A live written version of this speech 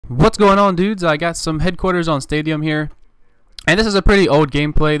What's going on, dudes? I got some headquarters on Stadium here, and this is a pretty old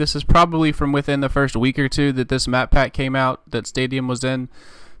gameplay. This is probably from within the first week or two that this map pack came out that Stadium was in,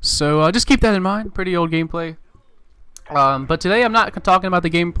 so just keep that in mind. Pretty old gameplay. But today I'm not talking about the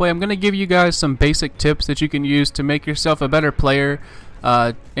gameplay. I'm going to give you guys some basic tips that you can use to make yourself a better player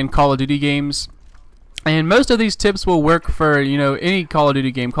in Call of Duty games. And most of these tips will work for, any Call of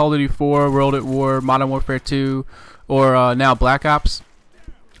Duty game. Call of Duty 4, World at War, Modern Warfare 2, or now Black Ops.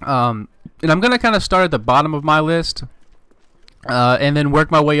 And I'm going to kind of start at the bottom of my list and then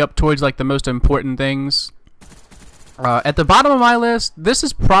work my way up towards like the most important things. At the bottom of my list, this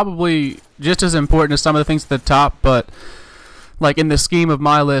is probably just as important as some of the things at the top, but like in the scheme of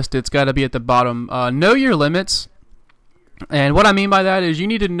my list, it's got to be at the bottom. Know your limits. And what I mean by that is you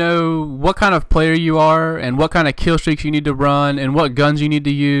need to know what kind of player you are and what kind of kill streaks you need to run and what guns you need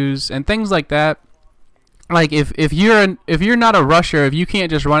to use and things like that. Like if you're not a rusher, if you can't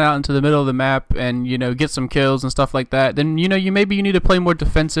just run out into the middle of the map and get some kills and stuff like that, then maybe you need to play more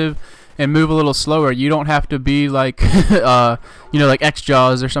defensive and move a little slower. You don't have to be like like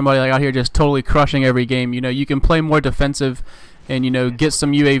X-Jaws or somebody like out here just totally crushing every game. You can play more defensive and get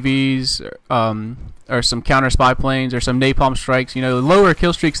some UAVs or some counter spy planes or some napalm strikes. Lower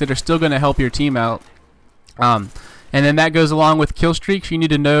kill streaks that are still going to help your team out. And then that goes along with kill streaks. You need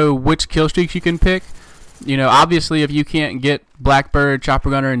to know which kill streaks you can pick. Obviously, if you can't get Blackbird,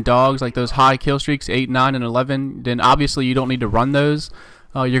 Chopper Gunner, and Dogs, like those high kill streaks, 8, 9, and 11, then obviously you don't need to run those.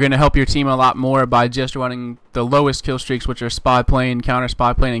 You're going to help your team a lot more by just running the lowest kill streaks, which are Spy Plane, Counter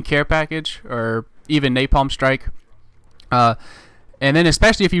Spy Plane, and Care Package, or even Napalm Strike. And then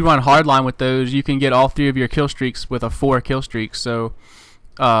especially if you run Hardline with those, you can get all 3 of your kill streaks with a 4 kill streak. So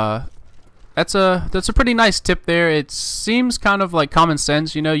that's a pretty nice tip there. It seems kind of like common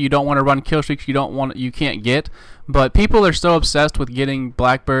sense. You don't want to run kill streaks you can't get, but people are so obsessed with getting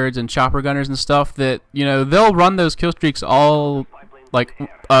Blackbirds and Chopper Gunners and stuff that they'll run those kill streaks all like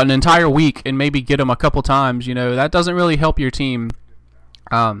an entire week and maybe get them a couple times. That doesn't really help your team.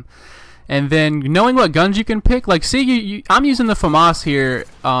 And then knowing what guns you can pick, like I'm using the FAMAS here.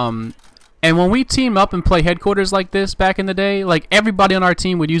 And when we team up and play headquarters like this back in the day, like everybody on our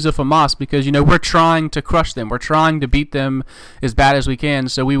team would use a FAMAS because we're trying to crush them, we're trying to beat them as bad as we can.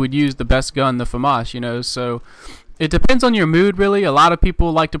 So we would use the best gun, the FAMAS. So it depends on your mood, really. A lot of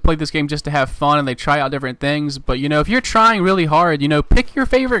people like to play this game just to have fun and they try out different things. But if you're trying really hard, pick your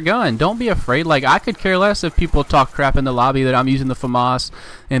favorite gun. Don't be afraid. Like I could care less if people talk crap in the lobby that I'm using the FAMAS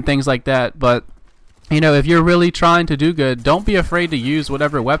and things like that. But if you're really trying to do good, don't be afraid to use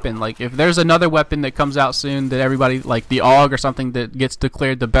whatever weapon. Like if there's another weapon that comes out soon that everybody, like the AUG or something, that gets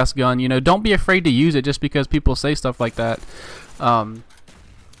declared the best gun, don't be afraid to use it just because people say stuff like that.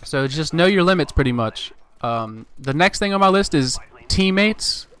 So just know your limits pretty much. The next thing on my list is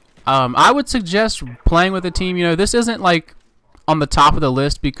teammates. I would suggest playing with a team. This isn't like on the top of the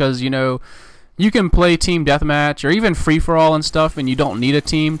list because you can play team deathmatch or even free-for-all and stuff and you don't need a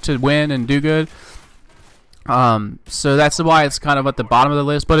team to win and do good. So that's why it's kind of at the bottom of the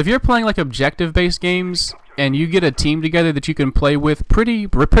list. But if you're playing like objective-based games and you get a team together that you can play with pretty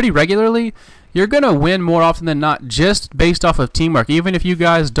regularly, you're gonna win more often than not just based off of teamwork. Even if you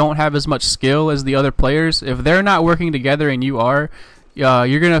guys don't have as much skill as the other players, if they're not working together and you are,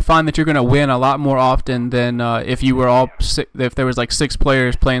 you're gonna find that you're gonna win a lot more often than if you were if there was like 6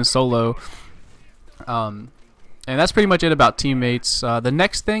 players playing solo. And that's pretty much it about teammates. The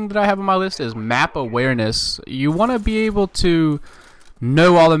next thing that I have on my list is map awareness. You want to be able to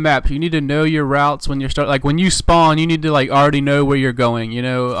know all the maps. You need to know your routes when you start. Like when you spawn, you need to like already know where you're going.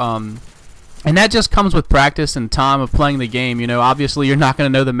 And that just comes with practice and time of playing the game. Obviously you're not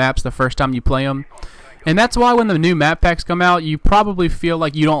going to know the maps the first time you play them. And that's why when the new map packs come out, you probably feel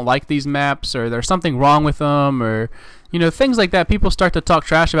like you don't like these maps or there's something wrong with them or things like that. People start to talk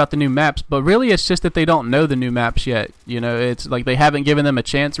trash about the new maps, but really it's just that they don't know the new maps yet. It's like they haven't given them a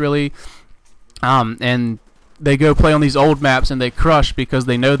chance really. And they go play on these old maps and they crush because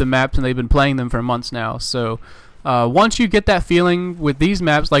they know the maps and they've been playing them for months now. So once you get that feeling with these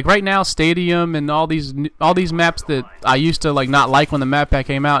maps, like right now Stadium and all these maps that I used to not like when the map pack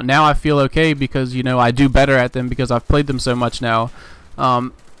came out, now I feel okay because I do better at them because I've played them so much now.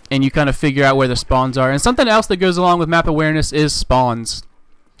 And you kind of figure out where the spawns are. And something else that goes along with map awareness is spawns.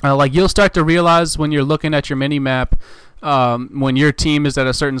 Like you'll start to realize when you're looking at your mini map, when your team is at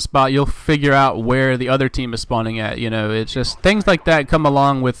a certain spot, you'll figure out where the other team is spawning at. It's just things like that come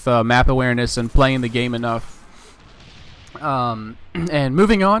along with map awareness and playing the game enough. And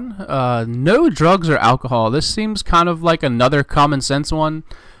moving on, no drugs or alcohol. This seems kind of like another common sense one,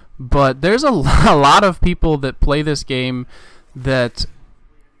 but there's a lot of people that play this game that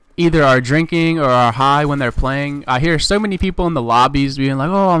either are drinking or are high when they're playing. I hear so many people in the lobbies being like,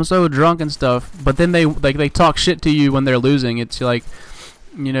 "Oh, I'm so drunk" and stuff. But then they talk shit to you when they're losing. It's like,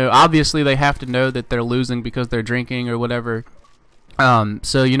 you know, obviously they have to know that they're losing because they're drinking or whatever.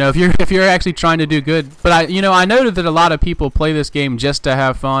 So you know, if you're actually trying to do good, but I know that a lot of people play this game just to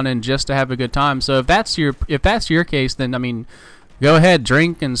have fun and just to have a good time. So if that's your case, then I mean, go ahead,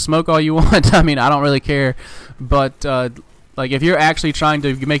 drink and smoke all you want. I mean, I don't really care. But like, if you're actually trying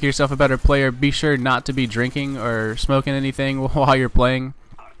to make yourself a better player, be sure not to be drinking or smoking anything while you're playing.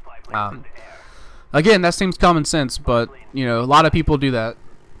 Again, that seems common sense, but you know, a lot of people do that.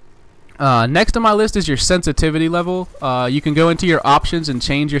 Next on my list is your sensitivity level. You can go into your options and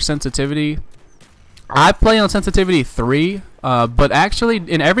change your sensitivity. I play on sensitivity 3, but actually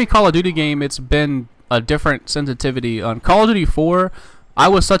in every Call of Duty game it's been a different sensitivity. On Call of Duty 4, I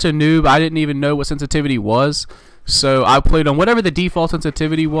was such a noob, I didn't even know what sensitivity was. So I played on whatever the default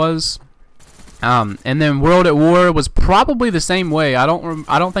sensitivity was. And then World at War was probably the same way. I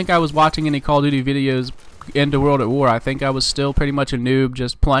don't think I was watching any Call of Duty videos into World at War. I think I was still pretty much a noob,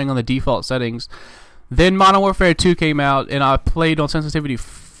 just playing on the default settings. Then Modern Warfare 2 came out, and I played on sensitivity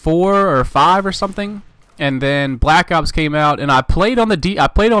 4 or 5 or something. And then Black Ops came out, and I played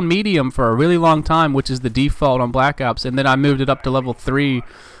on medium for a really long time, which is the default on Black Ops. And then I moved it up to level 3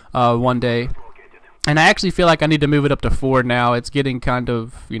 one day. And I actually feel like I need to move it up to 4 now. It's getting kind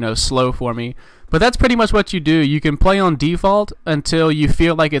of, you know, slow for me. But that's pretty much what you do. You can play on default until you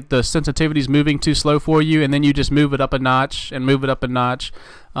feel like the sensitivity is moving too slow for you, and then you just move it up a notch and move it up a notch.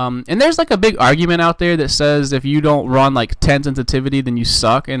 And there's like a big argument out there that says if you don't run like 10 sensitivity, then you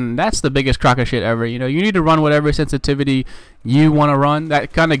suck, and that's the biggest crock of shit ever. You know, you need to run whatever sensitivity you want to run.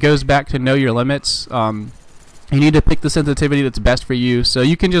 That kind of goes back to know your limits. You need to pick the sensitivity that's best for you. So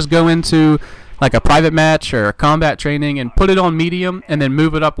you can just go into like a private match or a combat training and put it on medium and then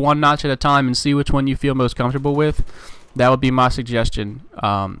move it up one notch at a time and see which one you feel most comfortable with. That would be my suggestion.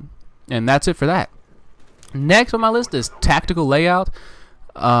 And that's it for that. Next on my list is tactical layout.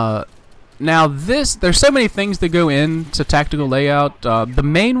 Now there's so many things that go into tactical layout. The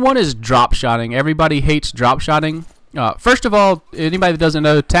main one is drop shotting. Everybody hates drop shotting. First of all, anybody that doesn't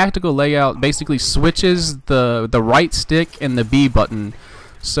know, tactical layout basically switches the right stick and the B button.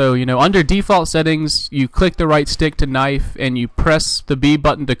 So, you know, under default settings, you click the right stick to knife, and you press the B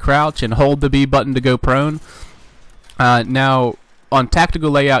button to crouch and hold the B button to go prone. Now, on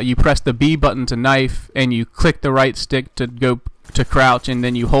tactical layout, you press the B button to knife, and you click the right stick to go to crouch, and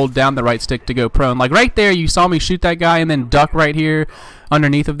then you hold down the right stick to go prone. Like right there, you saw me shoot that guy and then duck right here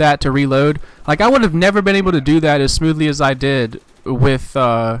underneath of that to reload. Like, I would have never been able to do that as smoothly as I did with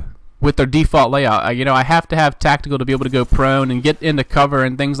their default layout. You know, I have to have tactical to be able to go prone and get into cover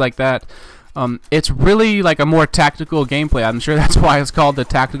and things like that. It's really like a more tactical gameplay. I'm sure that's why it's called the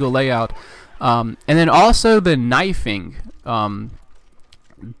tactical layout. And then also the knifing.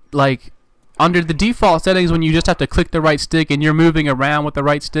 Like under the default settings, when you just have to click the right stick and you're moving around with the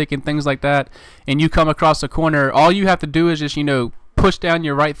right stick and things like that, and you come across a corner, all you have to do is just, you know, push down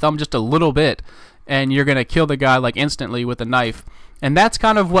your right thumb just a little bit, and you're gonna kill the guy like instantly with a knife. And that's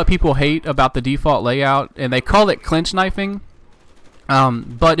kind of what people hate about the default layout, and they call it clinch knifing.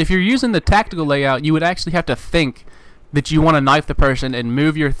 But if you're using the tactical layout, you would actually have to think that you want to knife the person and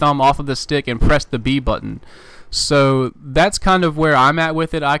move your thumb off of the stick and press the B button. So that's kind of where I'm at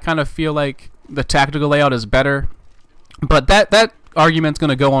with it. I kind of feel like the tactical layout is better, but that argument's going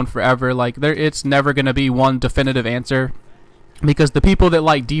to go on forever. Like, it's never going to be one definitive answer, because the people that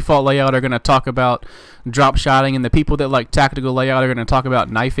like default layout are going to talk about drop shotting, and the people that like tactical layout are going to talk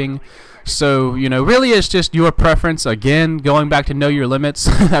about knifing. So, you know, really it's just your preference. Again, going back to know your limits.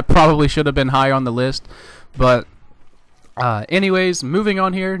 That probably should have been higher on the list. But anyways, moving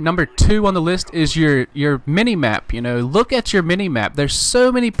on here. Number 2 on the list is your mini-map. You know, look at your mini-map. There's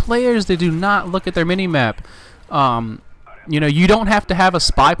so many players that do not look at their mini-map. You know, you don't have to have a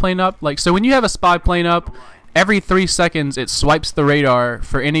spy plane up. Like, so when you have a spy plane up, every 3 seconds it swipes the radar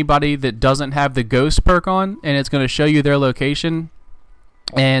for anybody that doesn't have the ghost perk on, and it's going to show you their location.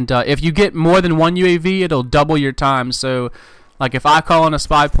 And if you get more than one UAV, it'll double your time. So like if I call in a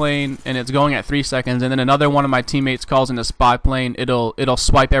spy plane and it's going at 3 seconds, and then another one of my teammates calls in a spy plane, it'll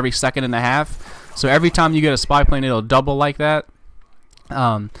swipe every second and a half. So every time you get a spy plane, it'll double like that.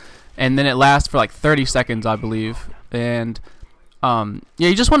 And then it lasts for like 30 seconds, I believe. And yeah,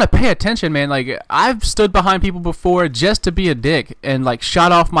 you just want to pay attention, man. Like, I've stood behind people before just to be a dick and like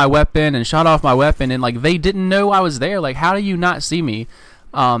shot off my weapon, and like they didn't know I was there. Like, how do you not see me?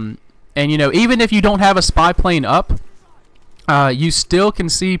 And you know, even if you don't have a spy plane up, you still can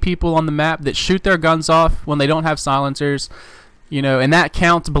see people on the map that shoot their guns off when they don't have silencers. You know, and that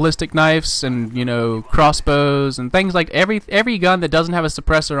counts ballistic knives and, you know, crossbows and things like every gun that doesn't have a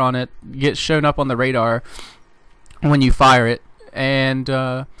suppressor on it gets shown up on the radar when you fire it. And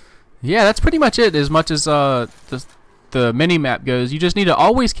yeah, that's pretty much it. As much as the mini map goes, you just need to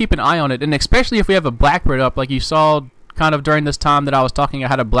always keep an eye on it, and especially if we have a Blackbird up, like you saw kind of during this time that I was talking, I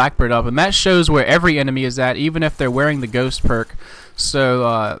had a Blackbird up, and that shows where every enemy is at, even if they're wearing the Ghost perk.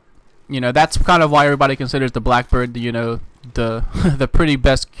 So you know, that's kind of why everybody considers the Blackbird, you know, the pretty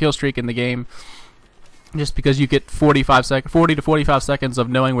best kill streak in the game, just because you get 40 to 45 seconds of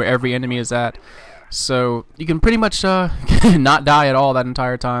knowing where every enemy is at. So you can pretty much not die at all that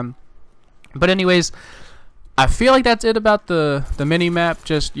entire time. But anyways, I feel like that's it about the mini map.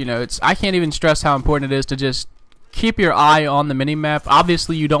 Just, you know, I can't even stress how important it is to just keep your eye on the mini map.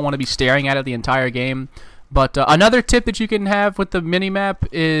 Obviously, you don't want to be staring at it the entire game. But another tip that you can have with the mini map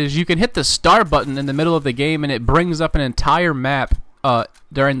is you can hit the start button in the middle of the game, and it brings up an entire map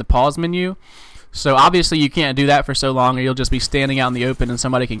during the pause menu. So obviously you can't do that for so long, or you'll just be standing out in the open and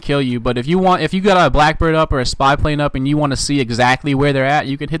somebody can kill you. But if you got a Blackbird up or a spy plane up and you want to see exactly where they're at,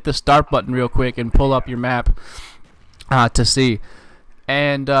 you can hit the start button real quick and pull up your map to see.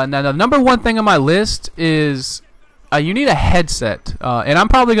 And now the number one thing on my list is you need a headset. And I'm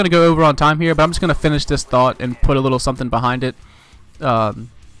probably going to go over on time here, but I'm just going to finish this thought and put a little something behind it. But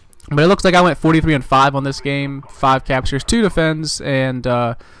it looks like I went 43-5 on this game. 5 captures, 2 defends, and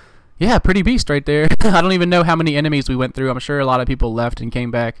yeah, pretty beast right there. I don't even know how many enemies we went through. I'm sure a lot of people left and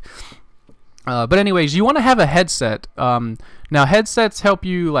came back. But anyways, you want to have a headset. Now, headsets help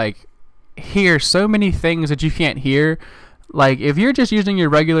you, like, hear so many things that you can't hear. Like, if you're just using your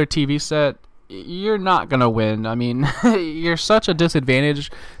regular TV set, you're not going to win. I mean, you're such a disadvantage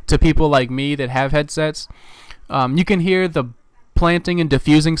to people like me that have headsets. You can hear the planting and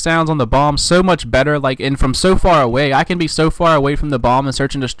diffusing sounds on the bomb so much better, like, and from so far away. I can be so far away from the bomb and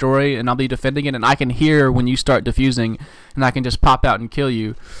search and destroy, and I'll be defending it, and I can hear when you start diffusing, and I can just pop out and kill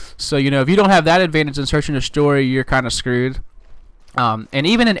you. So, you know, if you don't have that advantage in search and destroy, you're kind of screwed. And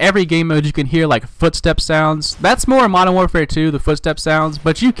even in every game mode, you can hear, like, footstep sounds. That's more in Modern Warfare 2, the footstep sounds,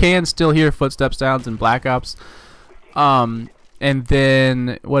 but you can still hear footstep sounds in Black Ops. And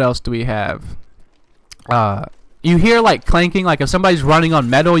then what else do we have? You hear, like, clanking. Like, if somebody's running on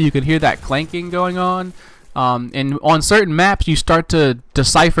metal, you can hear that clanking going on. And on certain maps, you start to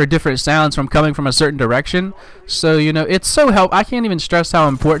decipher different sounds from coming from a certain direction. So, you know, it's so I can't even stress how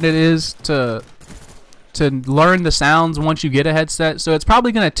important it is to learn the sounds once you get a headset. So it's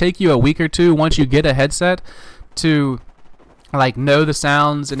probably going to take you a week or two once you get a headset to, like, know the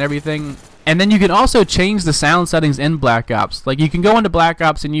sounds and everything. And then you can also change the sound settings in Black Ops. Like, you can go into Black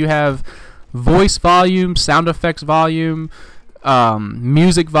Ops and you have voice volume, sound effects volume,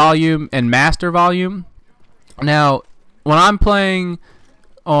 music volume, and master volume. Now, when I'm playing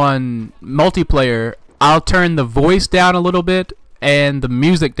on multiplayer, I'll turn the voice down a little bit and the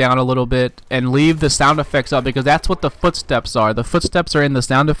music down a little bit and leave the sound effects up, because that's what the footsteps are. The footsteps are in the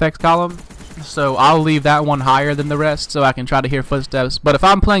sound effects column, so I'll leave that one higher than the rest so I can try to hear footsteps. But if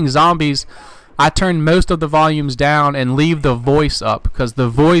I'm playing zombies, I turn most of the volumes down and leave the voice up, because the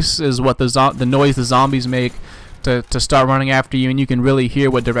voice is what the noise the zombies make to start running after you, and you can really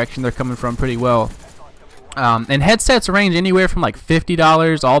hear what direction they're coming from pretty well. And headsets range anywhere from like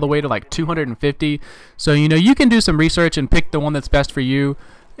 $50 all the way to like $250. So, you know, you can do some research and pick the one that's best for you.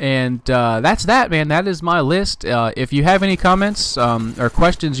 And that's that, man. That is my list. If you have any comments or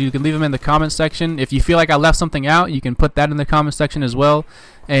questions, you can leave them in the comments section. If you feel like I left something out, you can put that in the comments section as well.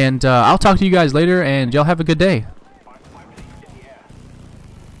 And I'll talk to you guys later, and y'all have a good day.